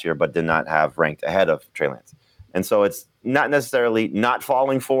lot last year, but did not have ranked ahead of Trey Lance. And so it's not necessarily not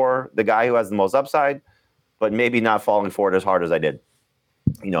falling for the guy who has the most upside, but maybe not falling for it as hard as I did,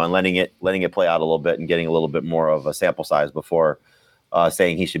 and letting it play out a little bit and getting a little bit more of a sample size before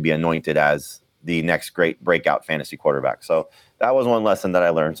saying he should be anointed as the next great breakout fantasy quarterback. So that was one lesson that I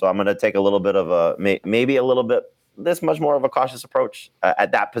learned. So I'm going to take a little bit of maybe a little bit this much more of a cautious approach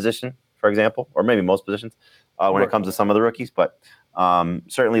at that position, for example, or maybe most positions when it comes to some of the rookies. But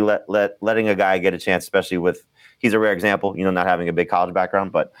certainly letting a guy get a chance, especially with, he's a rare example, not having a big college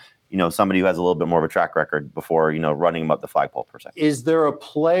background, but somebody who has a little bit more of a track record before, running him up the flagpole per se. Is there a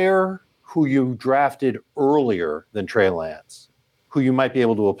player who you drafted earlier than Trey Lance who you might be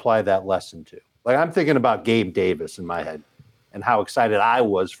able to apply that lesson to? Like, I'm thinking about Gabe Davis in my head and how excited I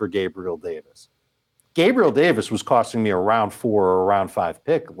was for Gabriel Davis. Gabriel Davis was costing me a round 4 or a round 5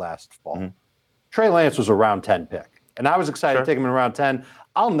 pick last fall. Mm-hmm. Trey Lance was a round 10 pick. And I was excited to take him in round 10.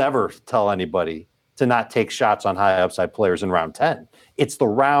 I'll never tell anybody to not take shots on high upside players in round 10. It's the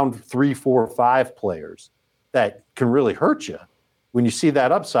round 3, 4, 5 players that can really hurt you when you see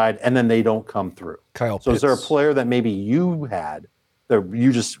that upside and then they don't come through. Kyle Pitts. So is there a player that maybe you had that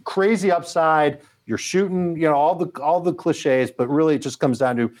you just crazy upside, you're shooting, all the cliches, but really it just comes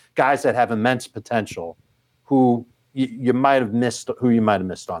down to guys that have immense potential who you might have missed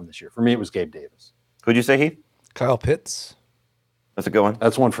on this year? For me, it was Gabe Davis. Who'd you say, Heath? Kyle Pitts. That's a good one.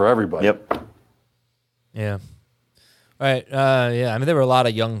 That's one for everybody. Yep. Yeah. All right. Yeah. I mean, there were a lot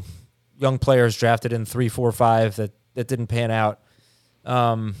of young players drafted in 3, 4, 5 that didn't pan out.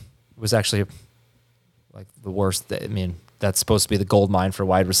 It was actually like the worst. That's supposed to be the gold mine for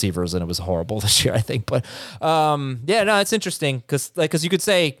wide receivers, and it was horrible this year, I think. But it's interesting because you could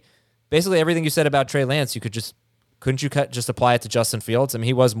say basically everything you said about Trey Lance. Couldn't you just apply it to Justin Fields? I mean,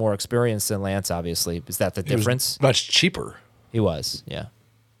 he was more experienced than Lance, obviously. Is that the difference? Much cheaper. He was, yeah.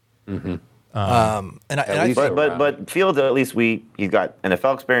 Mm-hmm. But Fields, at least he's got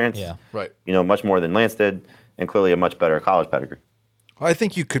NFL experience. Yeah, right. Much more than Lance did, and clearly a much better college pedigree. I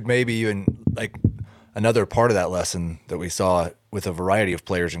think you could maybe even another part of that lesson that we saw with a variety of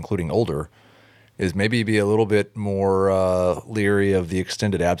players, including older, is maybe be a little bit more leery of the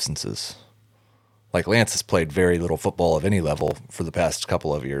extended absences. Like Lance has played very little football of any level for the past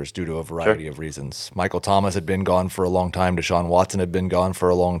couple of years due to a variety of reasons. Michael Thomas had been gone for a long time. Deshaun Watson had been gone for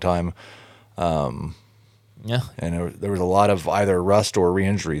a long time. And there was a lot of either rust or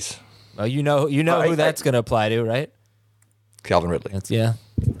re-injuries. Well, you know who that's going to apply to, right? Calvin Ridley.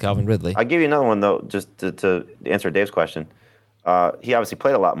 Calvin Ridley. I'll give you another one, though, just to answer Dave's question. He obviously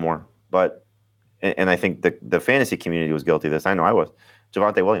played a lot more, and I think the fantasy community was guilty of this. I know I was.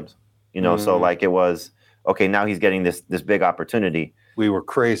 Javonte Williams. So it was, okay, now he's getting this big opportunity. We were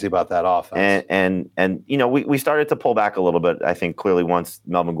crazy about that offense. And we started to pull back a little bit, I think, clearly once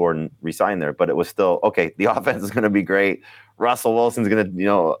Melvin Gordon re-signed there. But it was still, okay, the offense is going to be great. Russell Wilson's going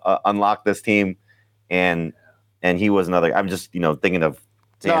to, unlock this team. And he was another, I'm just, thinking of,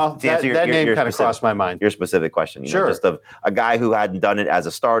 that name kind of crossed my mind. Your specific question. Sure. Just of a guy who hadn't done it as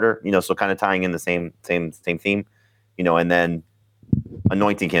a starter, so kind of tying in the same theme, and then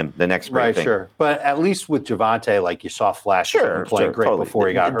anointing him the next great Right, thing. sure. But at least with Javonte, like you saw flashes of him playing great totally. before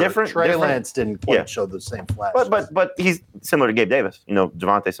he got hurt. Trey Lance didn't quite Yeah. show the same flashes. But he's similar to Gabe Davis. You know,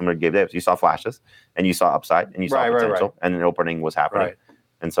 Javonte similar to Gabe Davis. You saw flashes, and you saw upside, and you saw potential, and an opening was happening. Right.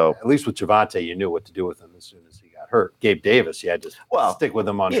 And so, at least with Javonte, you knew what to do with him as soon as he got hurt. Gabe Davis, you had to stick with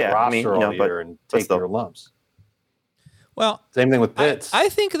him on your roster all year and take your lumps. Well, same thing with Pitts. I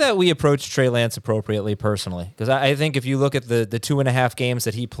think that we approached Trey Lance appropriately personally, because I think if you look at the 2.5 games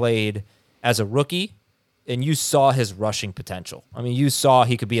that he played as a rookie, and you saw his rushing potential. I mean, you saw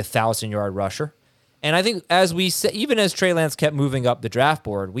he could be 1,000-yard rusher. And I think as we said, even as Trey Lance kept moving up the draft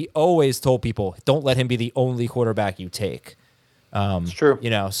board, we always told people, don't let him be the only quarterback you take. It's true. You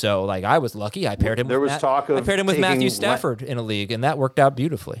know, so like I was lucky. I paired him talk of I paired him with Matthew Stafford in a league, and that worked out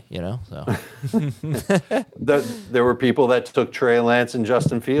beautifully, you know. So there were people that took Trey Lance and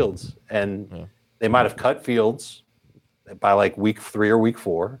Justin Fields, and they might have cut Fields by like week 3 or week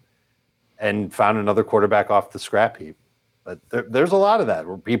 4 and found another quarterback off the scrap heap. But there's a lot of that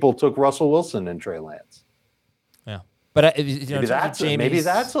where people took Russell Wilson and Trey Lance. Yeah. But maybe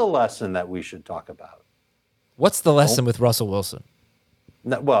that's a lesson that we should talk about. What's the lesson with Russell Wilson?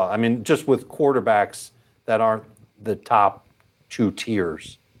 Well, I mean, just with quarterbacks that aren't the top 2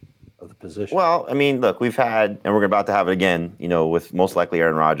 tiers of the position. Well, I mean, look, we've had, and we're about to have it again, you know, with most likely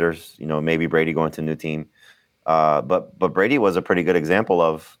Aaron Rodgers, you know, maybe Brady going to a new team. But Brady was a pretty good example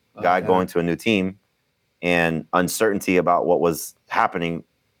of a guy going to a new team and uncertainty about what was happening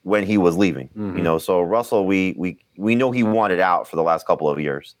when he was leaving. Mm-hmm. You know, so Russell, we know he wanted out for the last couple of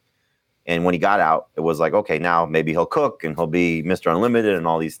years. And when he got out, it was like, okay, now maybe he'll cook and he'll be Mr. Unlimited and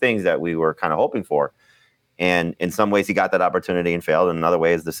all these things that we were kind of hoping for. And in some ways, he got that opportunity and failed. And in other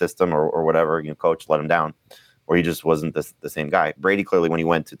ways, the system or whatever, you know, coach let him down, or he just wasn't the same guy. Brady, clearly, when he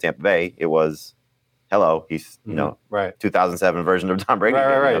went to Tampa Bay, it was, hello, he's, you know, 2007 version of Tom Brady.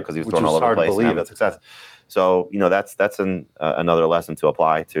 Right. Because he was thrown all over the place and having success. So, you know, that's another lesson to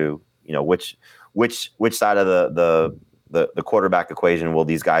apply to, you know, which side of the quarterback equation will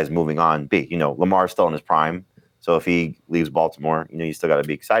these guys moving on be? You know, Lamar's still in his prime. So if he leaves Baltimore, you know, you still got to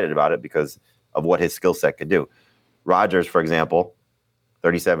be excited about it because of what his skill set could do. Rodgers, for example,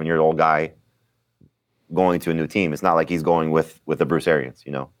 37-year-old guy going to a new team. It's not like he's going with the Bruce Arians,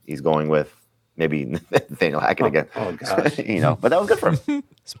 you know. He's going with maybe Nathaniel Hackett again. Oh gosh. You know, but that was good for him.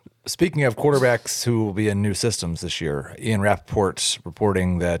 Speaking of quarterbacks who will be in new systems this year, Ian Rappaport's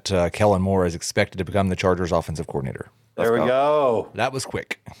reporting that Kellen Moore is expected to become the Chargers offensive coordinator. There we go. That was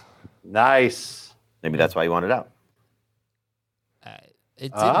quick. Nice. Maybe that's why he wanted out.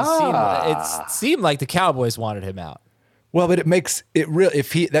 It didn't seem like the Cowboys wanted him out. Well, but it makes it real.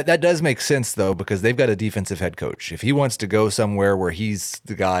 If that does make sense though, because they've got a defensive head coach. If he wants to go somewhere where he's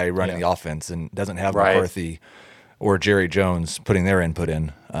the guy running the offense and doesn't have McCarthy or Jerry Jones putting their input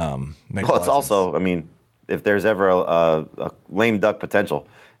in, it's also, I mean, if there's ever a lame duck potential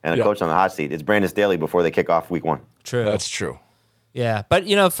and a coach on the hot seat, it's Brandon Staley before they kick off week 1. True, that's true. Yeah, but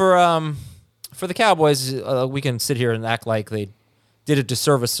you know, for the Cowboys, we can sit here and act like they did a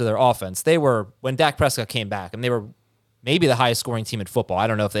disservice to their offense. They were, when Dak Prescott came back, and they were maybe the highest scoring team in football. I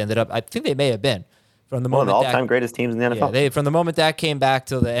don't know if they ended up. I think they may have been from the moment. One of the all-time greatest teams in the NFL. Yeah, from the moment Dak came back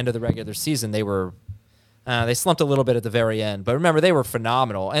till the end of the regular season, they were. They slumped a little bit at the very end, but remember they were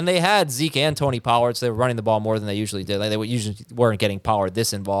phenomenal, and they had Zeke and Tony Pollard, so they were running the ball more than they usually did. Like they usually weren't getting Pollard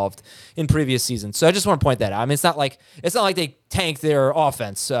this involved in previous seasons. So I just want to point that out. I mean, it's not like they tanked their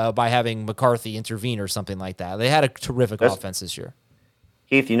offense by having McCarthy intervene or something like that. They had a terrific offense this year.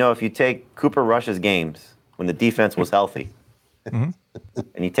 Heath, you know, if you take Cooper Rush's games when the defense was healthy, and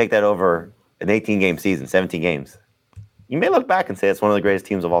you take that over an 18-game season, 17 games, you may look back and say it's one of the greatest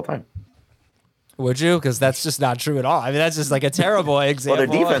teams of all time. Would you? Because that's just not true at all. I mean, that's just like a terrible example. Well,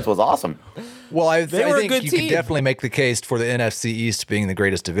 their defense was awesome. Well, I They were a think good you team. could definitely make the case for the NFC East being the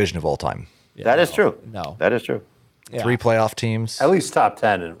greatest division of all time. Yeah, that is true. No. That is true. Yeah. 3 playoff teams. At least top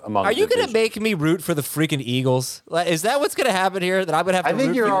 10 among. Are you going to make me root for the freaking Eagles? Like, is that what's going to happen here? That I'm going to have to I think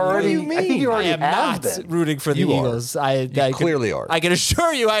root you're for already. the Eagles? I think you I already am have not been. rooting for the You are. Eagles. You clearly are. I can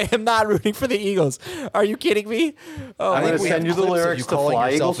assure you I am not rooting for the Eagles. Are you kidding me? Oh, I'm my going to God. send you the lyrics to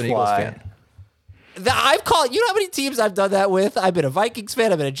Fly Eagles Fly. I've called. You know how many teams I've done that with? I've been a Vikings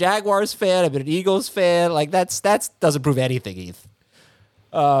fan. I've been a Jaguars fan. I've been an Eagles fan. Like that doesn't prove anything, Heath.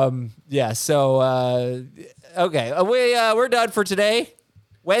 Yeah. So okay, we're done for today.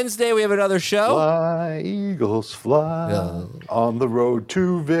 Wednesday we have another show. Fly, Eagles, fly on the road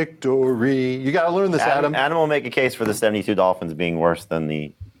to victory. You got to learn this, Adam. Adam will make a case for the 72 Dolphins being worse than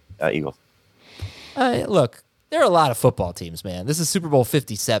the Eagles. Look, there are a lot of football teams, man. This is Super Bowl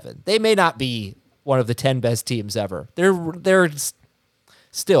 57. They may not be one of the 10 best teams ever. They're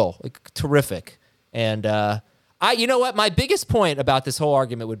still terrific. And you know what? My biggest point about this whole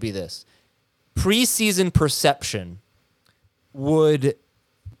argument would be this: preseason perception would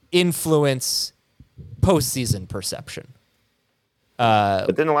influence postseason perception.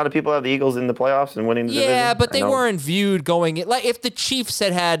 But then a lot of people have the Eagles in the playoffs and winning the division. Yeah, but they weren't viewed going in. Like, if the Chiefs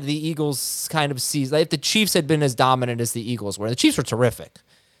had the Eagles kind of season, like if the Chiefs had been as dominant as the Eagles were, the Chiefs were terrific,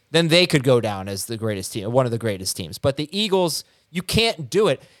 then they could go down as the greatest team, one of the greatest teams. But the Eagles, you can't do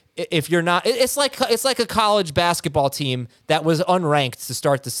it if you're not. It's like a college basketball team that was unranked to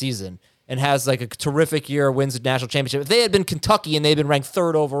start the season and has like a terrific year, wins a national championship. If they had been Kentucky and they'd been ranked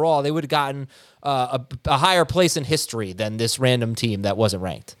 3rd overall, they would have gotten a higher place in history than this random team that wasn't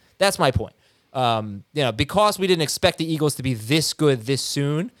ranked. That's my point. Because we didn't expect the Eagles to be this good this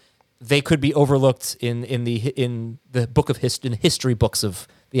soon, they could be overlooked in the book of history books of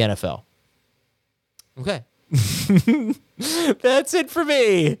the NFL. Okay. That's it for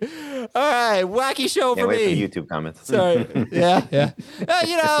me. All right, wacky show for me. Can't wait for YouTube comments. Sorry. Yeah.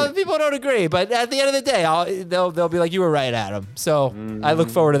 People don't agree, but at the end of the day, they'll be like, "You were right, Adam." So I look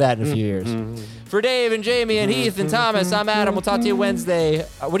forward to that in a few years. For Dave and Jamie and Heath and Thomas, I'm Adam. We'll talk to you Wednesday.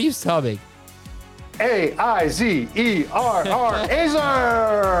 What are you subbing? AIZER, Azer.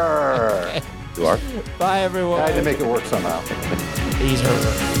 You are? Bye, everyone. I had to make it work somehow.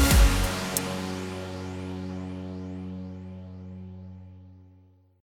 Ezer.